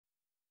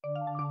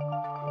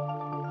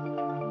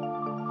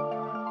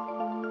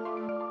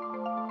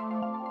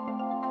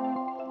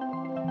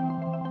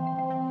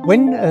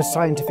When a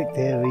scientific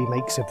theory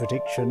makes a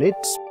prediction,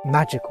 it's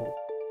magical.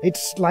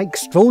 It's like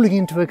strolling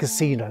into a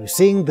casino,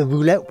 seeing the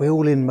roulette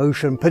wheel in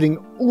motion, putting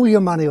all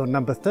your money on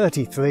number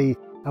 33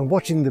 and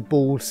watching the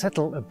ball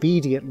settle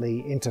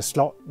obediently into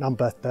slot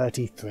number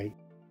 33.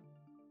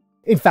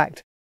 In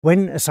fact,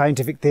 when a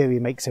scientific theory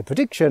makes a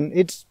prediction,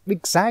 it's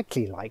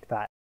exactly like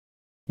that.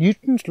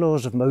 Newton's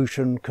laws of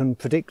motion can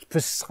predict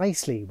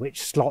precisely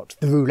which slot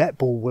the roulette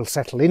ball will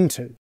settle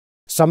into.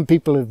 Some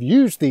people have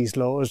used these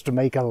laws to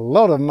make a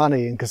lot of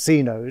money in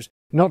casinos,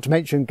 not to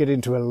mention get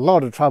into a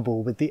lot of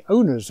trouble with the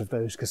owners of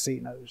those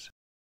casinos.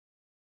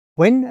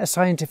 When a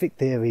scientific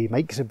theory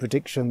makes a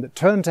prediction that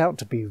turns out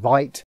to be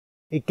right,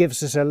 it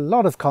gives us a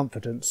lot of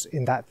confidence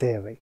in that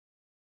theory.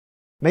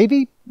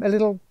 Maybe a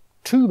little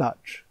too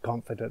much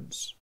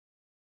confidence.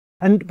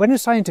 And when a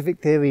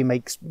scientific theory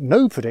makes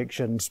no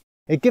predictions,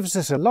 it gives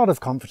us a lot of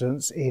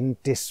confidence in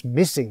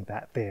dismissing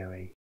that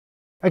theory.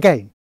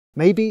 Again,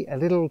 maybe a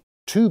little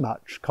too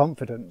much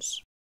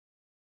confidence.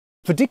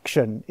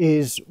 Prediction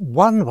is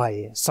one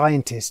way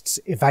scientists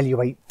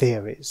evaluate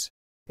theories.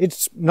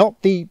 It's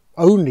not the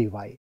only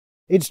way.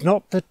 It's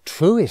not the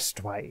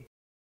truest way.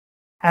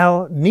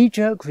 Our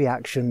knee-jerk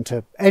reaction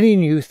to any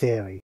new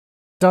theory,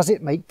 does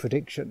it make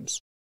predictions,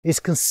 is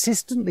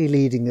consistently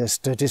leading us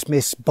to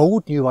dismiss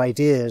bold new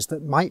ideas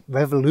that might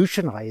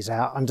revolutionize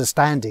our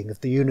understanding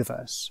of the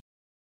universe.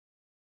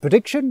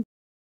 Prediction?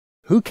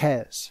 Who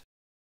cares?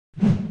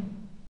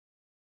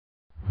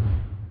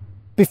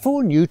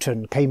 Before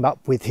Newton came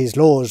up with his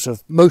laws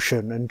of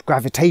motion and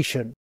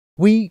gravitation,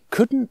 we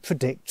couldn't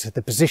predict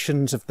the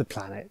positions of the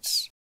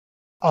planets.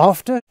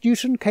 After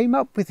Newton came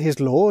up with his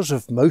laws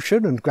of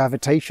motion and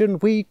gravitation,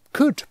 we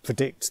could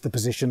predict the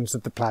positions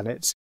of the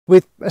planets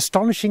with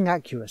astonishing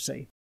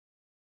accuracy.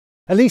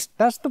 At least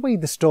that's the way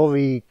the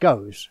story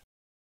goes.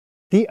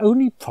 The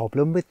only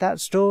problem with that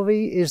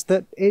story is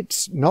that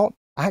it's not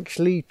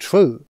actually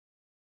true.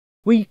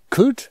 We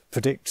could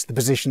predict the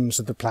positions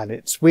of the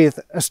planets with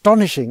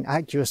astonishing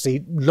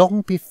accuracy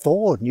long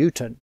before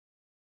Newton.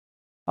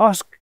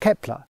 Ask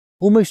Kepler.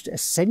 Almost a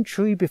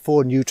century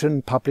before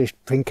Newton published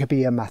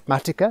Principia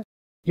Mathematica,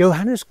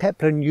 Johannes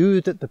Kepler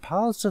knew that the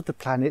paths of the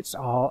planets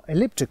are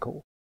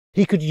elliptical.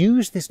 He could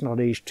use this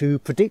knowledge to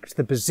predict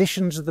the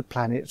positions of the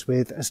planets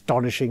with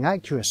astonishing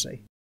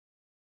accuracy.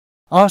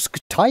 Ask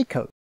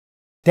Tycho.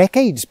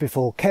 Decades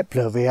before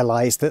Kepler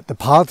realized that the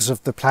paths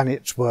of the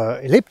planets were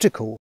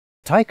elliptical,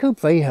 Tycho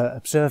Brahe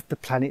observed the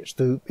planets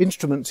through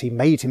instruments he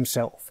made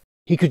himself.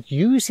 He could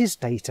use his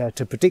data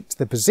to predict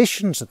the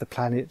positions of the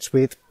planets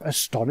with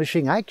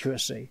astonishing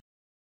accuracy.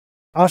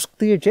 Ask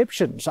the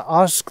Egyptians,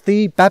 ask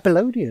the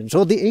Babylonians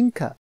or the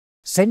Inca.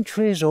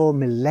 Centuries or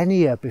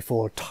millennia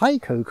before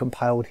Tycho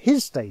compiled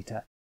his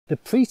data, the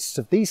priests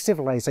of these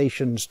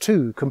civilizations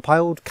too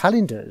compiled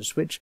calendars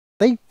which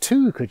they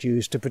too could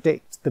use to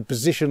predict the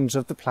positions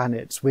of the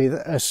planets with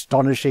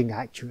astonishing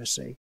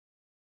accuracy.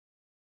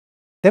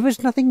 There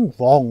was nothing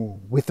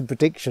wrong with the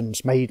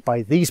predictions made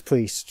by these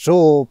priests,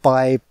 or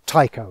by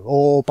Tycho,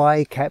 or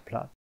by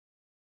Kepler.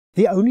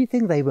 The only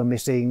thing they were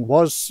missing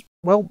was,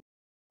 well,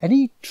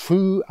 any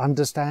true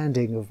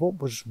understanding of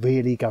what was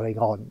really going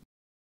on.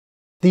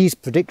 These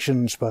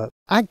predictions were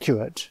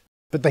accurate,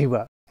 but they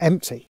were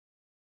empty.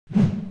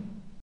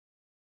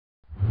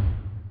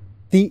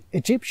 The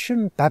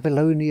Egyptian,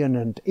 Babylonian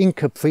and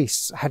Inca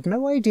priests had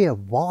no idea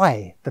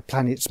why the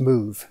planets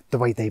move the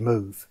way they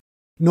move,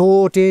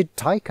 nor did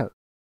Tycho.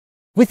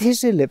 With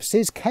his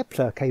ellipses,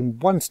 Kepler came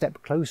one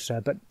step closer,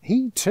 but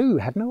he too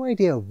had no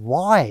idea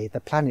why the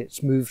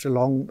planets moved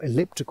along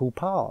elliptical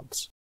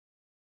paths.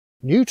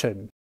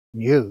 Newton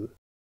knew.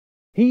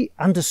 He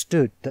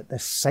understood that the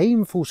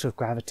same force of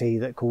gravity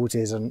that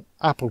causes an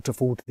apple to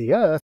fall to the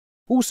Earth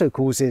also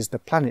causes the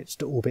planets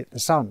to orbit the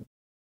Sun.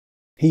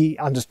 He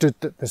understood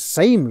that the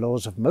same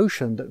laws of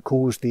motion that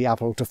cause the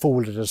apple to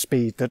fall at a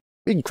speed that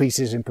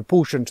increases in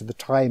proportion to the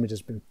time it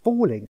has been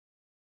falling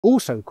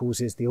also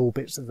causes the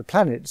orbits of the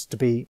planets to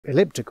be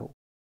elliptical.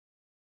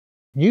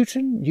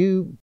 Newton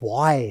knew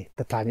why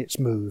the planets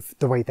move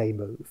the way they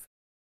move.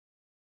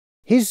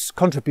 His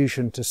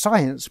contribution to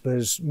science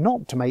was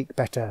not to make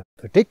better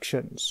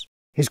predictions.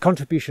 His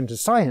contribution to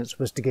science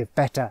was to give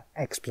better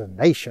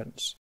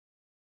explanations.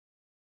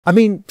 I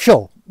mean,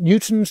 sure,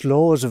 Newton's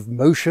laws of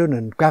motion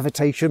and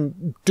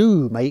gravitation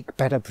do make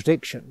better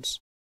predictions.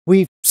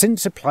 We've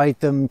since applied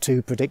them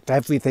to predict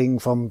everything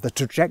from the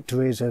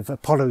trajectories of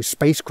Apollo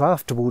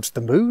spacecraft towards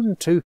the moon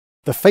to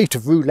the fate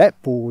of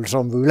roulette balls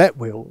on roulette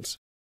wheels.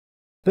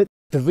 But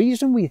the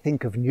reason we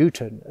think of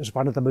Newton as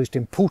one of the most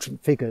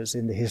important figures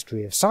in the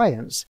history of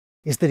science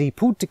is that he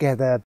pulled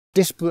together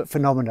disparate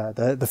phenomena,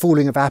 the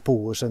falling of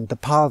apples and the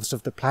paths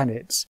of the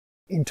planets,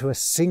 into a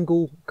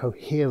single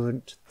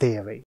coherent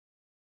theory.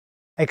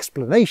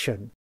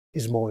 Explanation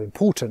is more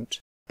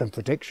important than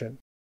prediction.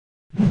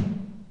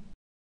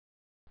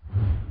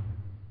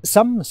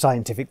 Some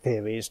scientific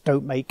theories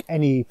don't make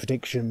any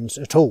predictions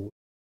at all,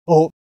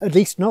 or at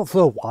least not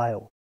for a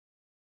while.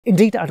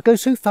 Indeed, I'd go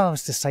so far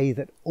as to say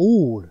that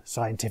all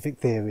scientific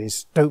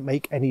theories don't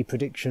make any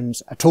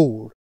predictions at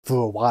all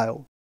for a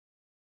while.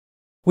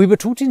 We were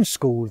taught in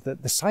school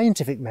that the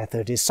scientific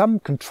method is some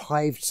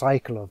contrived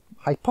cycle of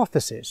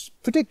hypothesis,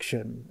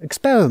 prediction,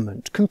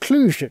 experiment,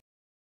 conclusion.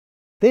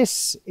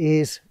 This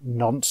is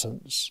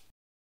nonsense.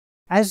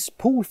 As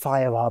Paul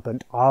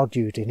Feyerabend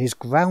argued in his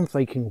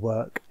groundbreaking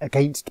work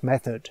Against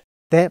Method,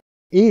 there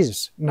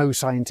is no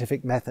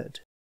scientific method.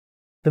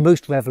 The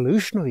most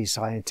revolutionary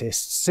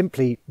scientists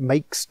simply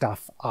make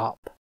stuff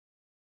up.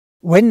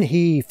 When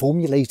he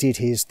formulated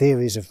his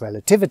theories of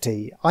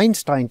relativity,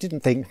 Einstein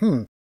didn't think,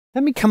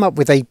 let me come up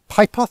with a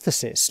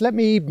hypothesis, let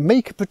me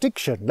make a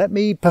prediction, let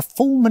me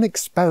perform an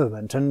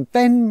experiment, and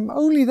then,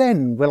 only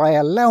then, will I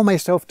allow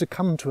myself to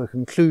come to a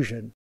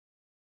conclusion.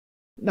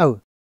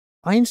 No,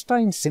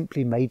 Einstein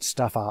simply made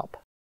stuff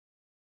up.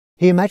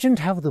 He imagined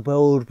how the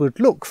world would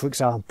look, for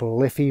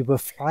example, if he were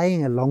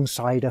flying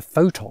alongside a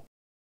photon.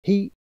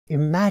 He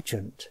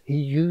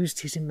used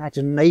his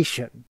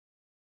imagination.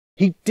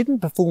 He didn't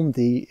perform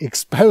the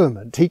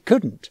experiment, he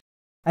couldn't.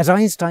 As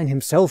Einstein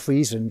himself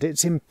reasoned,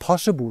 it's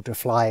impossible to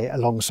fly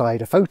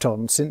alongside a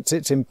photon since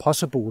it's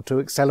impossible to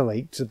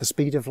accelerate to the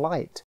speed of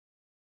light.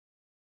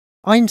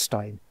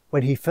 Einstein,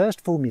 when he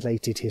first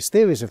formulated his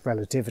theories of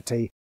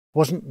relativity,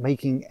 wasn't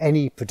making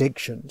any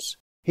predictions.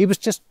 He was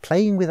just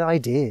playing with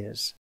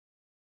ideas.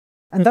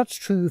 And that's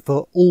true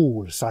for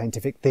all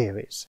scientific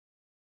theories.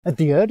 At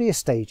the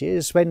earliest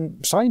stages,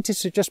 when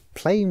scientists are just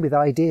playing with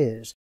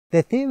ideas,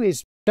 their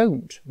theories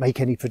don't make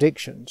any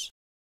predictions.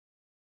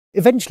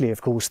 Eventually,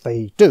 of course,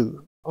 they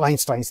do.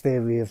 Einstein's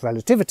theory of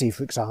relativity,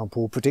 for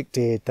example,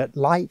 predicted that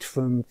light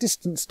from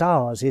distant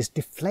stars is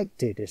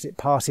deflected as it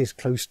passes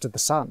close to the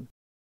Sun.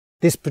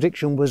 This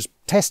prediction was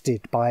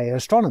tested by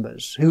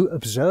astronomers who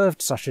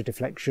observed such a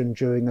deflection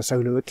during a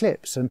solar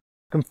eclipse and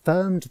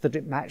confirmed that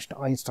it matched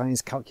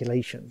Einstein's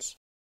calculations.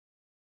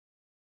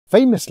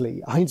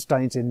 Famously,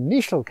 Einstein's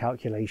initial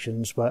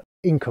calculations were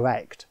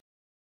incorrect.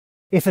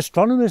 If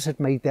astronomers had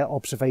made their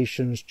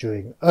observations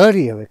during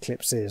earlier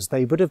eclipses,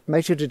 they would have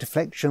measured a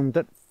deflection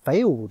that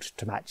failed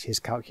to match his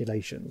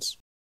calculations.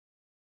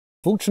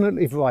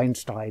 Fortunately for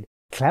Einstein,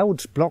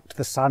 clouds blocked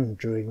the Sun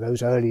during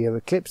those earlier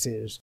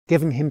eclipses,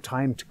 giving him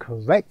time to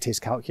correct his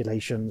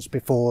calculations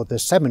before the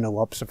seminal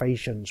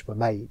observations were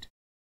made.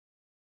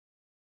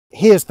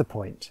 Here's the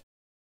point.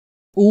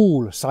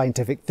 All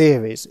scientific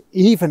theories,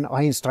 even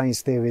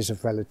Einstein's theories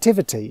of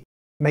relativity,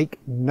 make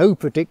no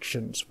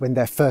predictions when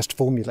they're first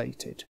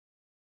formulated.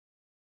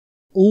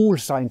 All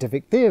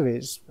scientific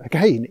theories,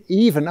 again,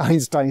 even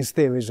Einstein's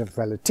theories of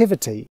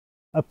relativity,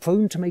 are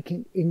prone to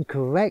making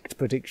incorrect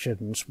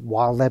predictions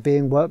while they're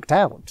being worked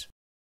out.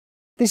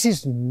 This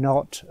is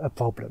not a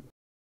problem.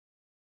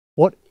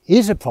 What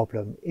is a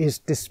problem is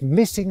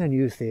dismissing a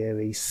new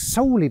theory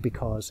solely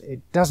because it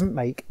doesn't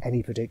make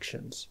any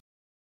predictions.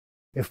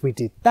 If we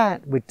did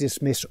that, we'd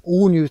dismiss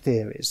all new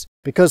theories,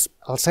 because,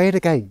 I'll say it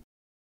again,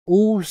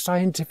 all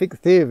scientific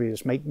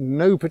theories make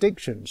no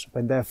predictions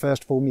when they're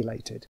first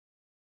formulated.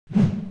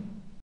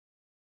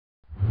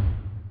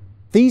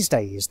 These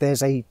days,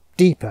 there's a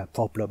deeper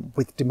problem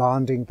with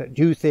demanding that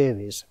new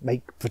theories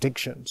make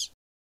predictions.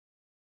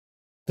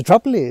 The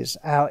trouble is,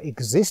 our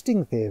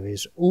existing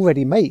theories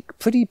already make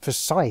pretty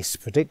precise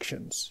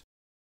predictions.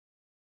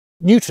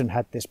 Newton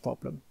had this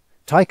problem.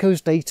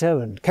 Tycho's data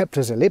and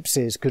Kepler's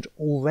ellipses could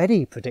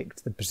already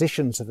predict the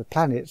positions of the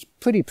planets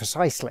pretty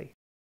precisely.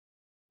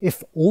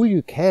 If all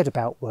you cared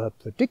about were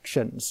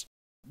predictions,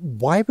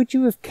 why would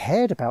you have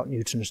cared about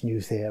Newton's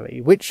new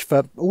theory, which,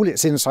 for all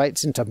its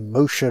insights into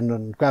motion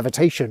and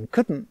gravitation,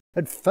 couldn't,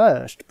 at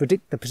first,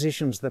 predict the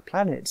positions of the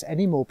planets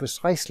any more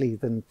precisely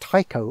than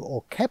Tycho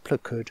or Kepler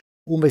could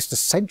almost a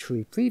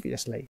century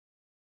previously?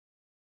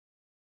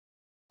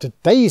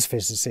 Today's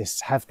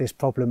physicists have this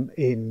problem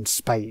in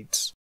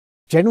spades.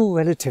 General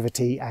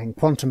relativity and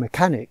quantum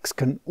mechanics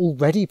can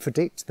already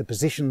predict the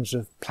positions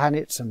of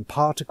planets and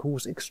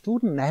particles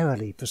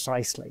extraordinarily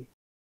precisely.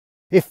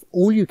 If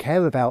all you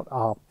care about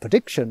are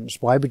predictions,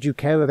 why would you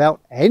care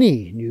about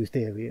any new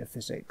theory of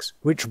physics,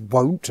 which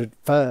won't, at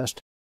first,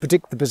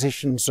 predict the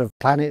positions of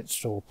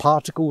planets or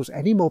particles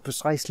any more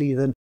precisely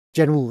than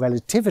general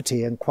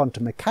relativity and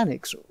quantum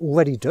mechanics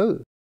already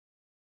do?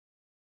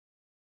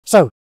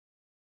 So,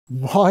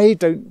 why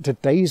don't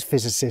today's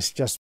physicists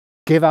just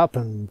give up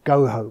and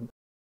go home?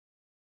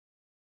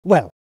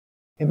 Well,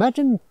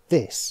 imagine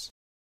this.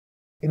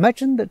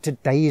 Imagine that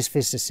today's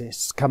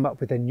physicists come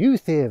up with a new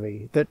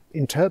theory that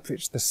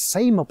interprets the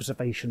same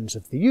observations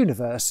of the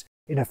universe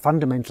in a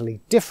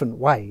fundamentally different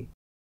way,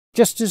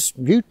 just as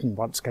Newton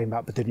once came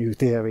up with a new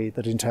theory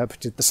that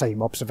interpreted the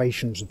same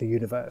observations of the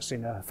universe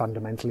in a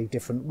fundamentally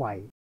different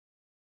way.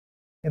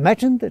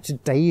 Imagine that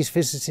today's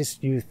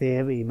physicists' new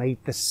theory made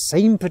the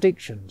same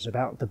predictions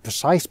about the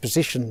precise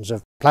positions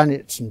of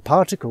planets and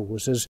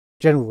particles as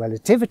general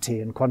relativity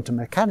and quantum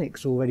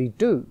mechanics already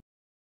do,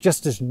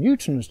 just as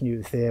Newton's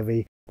new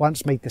theory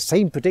once made the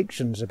same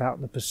predictions about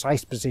the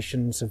precise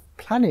positions of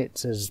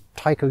planets as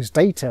Tycho's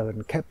data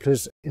and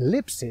Kepler's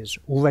ellipses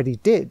already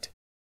did.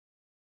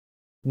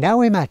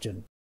 Now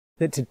imagine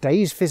that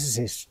today's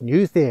physicists'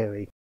 new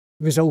theory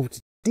resolved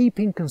deep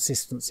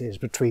inconsistencies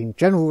between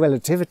general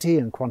relativity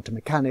and quantum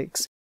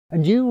mechanics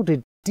and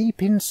yielded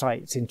deep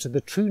insights into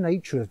the true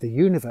nature of the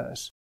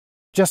universe,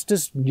 just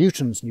as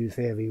Newton's new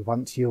theory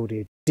once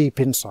yielded deep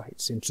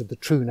insights into the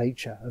true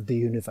nature of the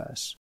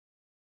universe.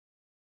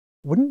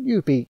 Wouldn't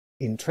you be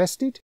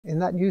interested in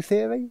that new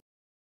theory?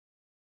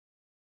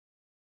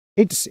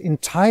 It's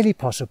entirely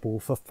possible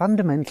for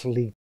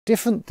fundamentally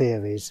different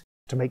theories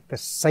to make the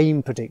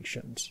same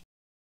predictions,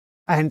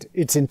 and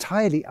it's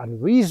entirely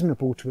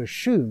unreasonable to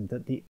assume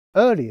that the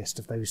earliest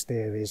of those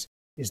theories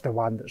is the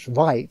one that's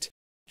right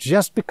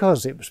just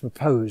because it was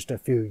proposed a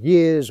few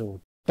years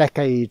or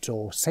decades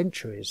or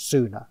centuries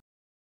sooner.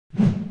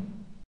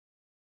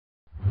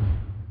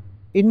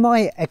 In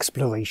my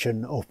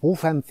exploration of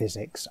Wolfram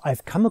Physics,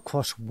 I've come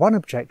across one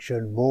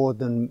objection more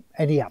than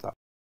any other.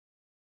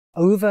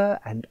 Over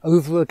and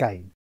over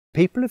again,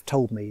 people have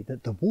told me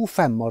that the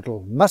Wolfram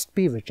model must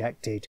be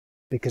rejected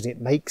because it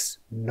makes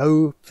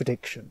no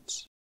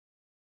predictions.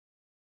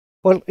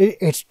 Well,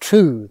 it's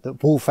true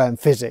that Wolfram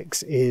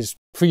Physics is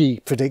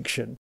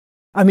pre-prediction.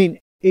 I mean,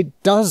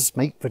 it does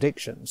make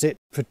predictions. It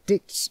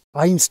predicts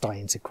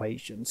Einstein's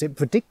equations. It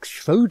predicts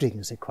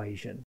Schrödinger's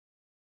equation.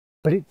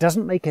 But it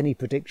doesn't make any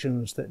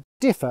predictions that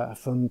differ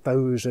from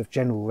those of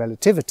general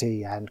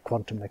relativity and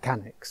quantum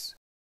mechanics.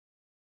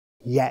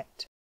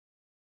 Yet.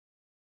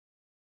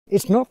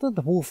 It's not that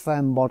the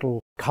Wolfram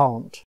model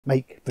can't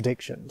make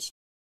predictions.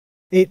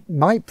 It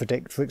might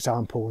predict, for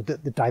example,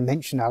 that the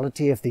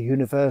dimensionality of the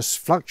universe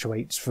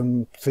fluctuates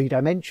from 3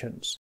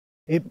 dimensions.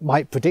 It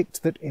might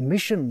predict that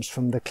emissions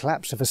from the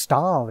collapse of a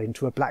star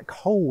into a black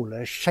hole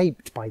are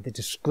shaped by the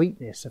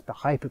discreteness of the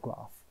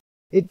hypergraph.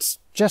 It's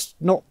just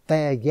not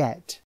there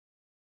yet.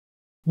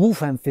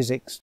 Wolfram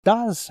Physics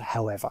does,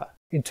 however,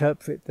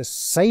 interpret the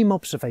same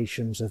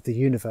observations of the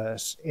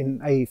universe in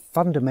a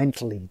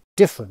fundamentally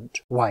different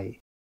way.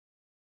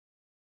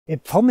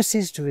 It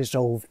promises to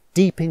resolve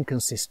deep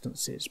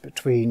inconsistencies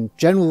between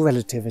general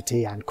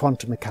relativity and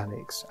quantum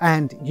mechanics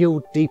and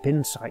yield deep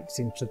insights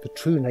into the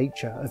true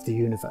nature of the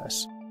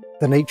universe,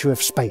 the nature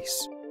of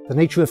space, the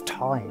nature of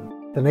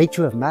time, the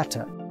nature of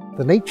matter,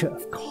 the nature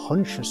of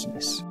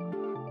consciousness.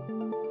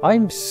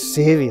 I'm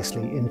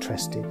seriously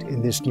interested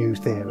in this new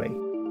theory.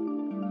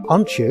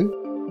 Aren't you?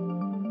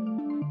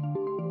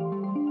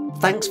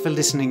 Thanks for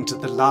listening to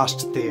The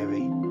Last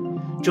Theory.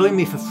 Join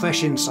me for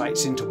fresh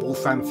insights into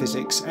Wolfram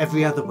Physics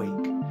every other week.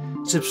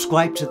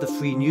 Subscribe to the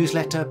free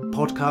newsletter,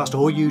 podcast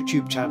or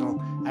YouTube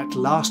channel at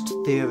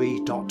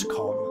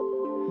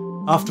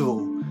lasttheory.com. After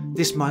all,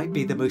 this might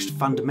be the most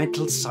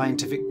fundamental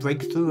scientific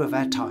breakthrough of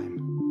our time.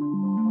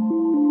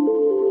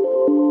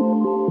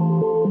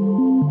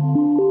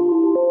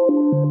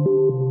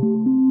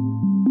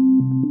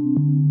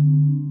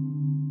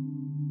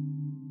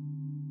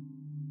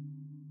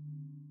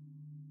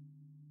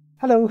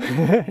 Hello.